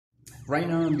Right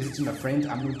now I'm visiting a friend.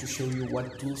 I'm going to show you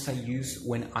what tools I use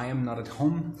when I am not at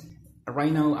home.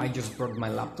 Right now I just brought my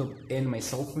laptop and my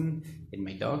cell phone and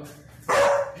my dog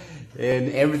and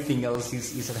everything else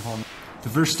is at home. The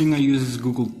first thing I use is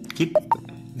Google Keep.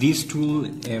 This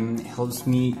tool helps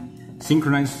me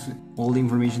synchronize all the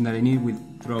information that I need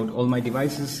throughout all my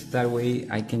devices. That way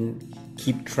I can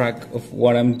keep track of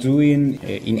what I'm doing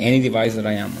in any device that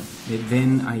I am on.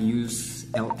 Then I use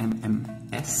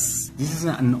LMMS. This is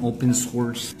an open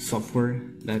source software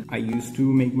that I use to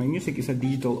make my music. It's a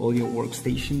digital audio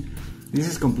workstation. This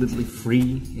is completely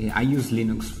free. I use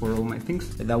Linux for all my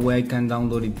things. That way I can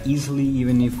download it easily,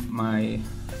 even if my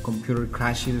computer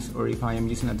crashes or if I am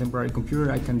using a temporary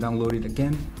computer, I can download it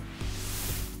again.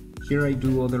 Here I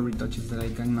do other retouches that I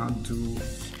cannot do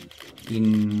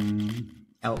in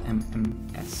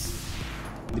LMMS.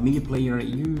 The media player I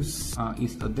use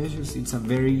is Audacious. It's a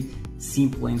very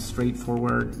simple and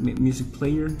straightforward music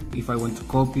player. If I want to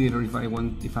copy it or if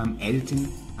I'm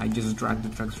editing, I just drag the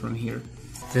tracks from here.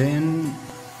 Then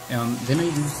I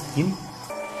use Gimp.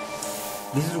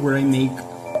 This is where I make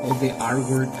all the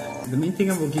artwork. The main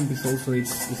thing about Gimp is also you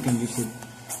can use it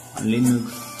on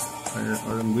Linux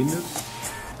or on Windows.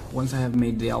 Once I have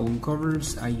made the album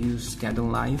covers, I use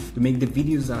Kdenlive to make the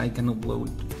videos that I can upload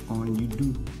on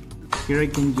YouTube. Here I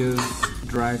can just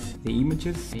drag the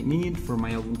images I need for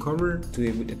my album cover to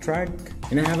it with the track.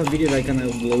 And I have a video that I can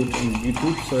upload on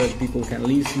YouTube so that people can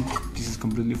listen. This is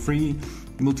completely free,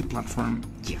 multi-platform,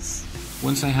 yes.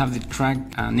 Once I have the track,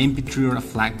 an MP3 or a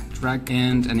FLAC track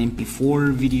and an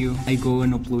MP4 video, I go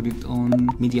and upload it on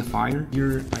Mediafire.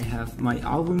 Here I have my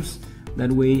albums.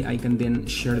 That way I can then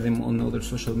share them on other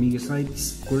social media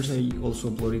sites. Of course, I also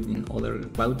upload it in other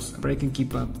clouds, but I can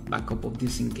keep a backup of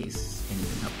this in case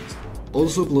anything happens.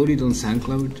 Also uploaded on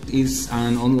SoundCloud is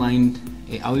an online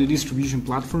audio distribution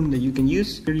platform that you can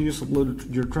use. Here you just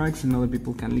upload your tracks and other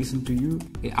people can listen to you.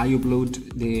 I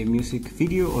upload the music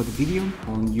video or the video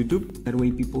on YouTube. That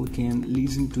way people can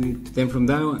listen to it. Then from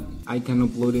that I can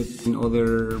upload it in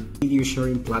other video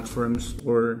sharing platforms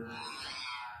or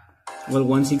well,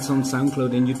 once it's on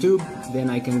SoundCloud and YouTube, then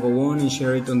I can go on and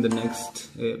share it on the next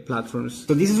platforms.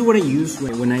 So this is what I use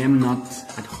when I am not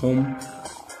at home.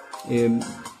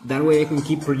 That way I can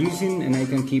keep producing and I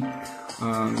can keep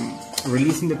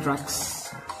releasing the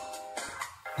tracks.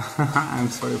 I'm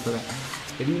sorry for that.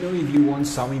 Let me know if you want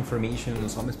some information on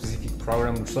some specific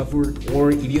program or software, or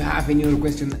if you have any other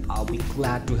questions, I'll be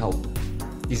glad to help.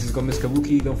 This is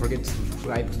Gomez-Kabuki. Don't forget to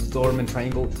subscribe to the Doberman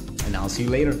Triangle, and I'll see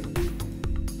you later.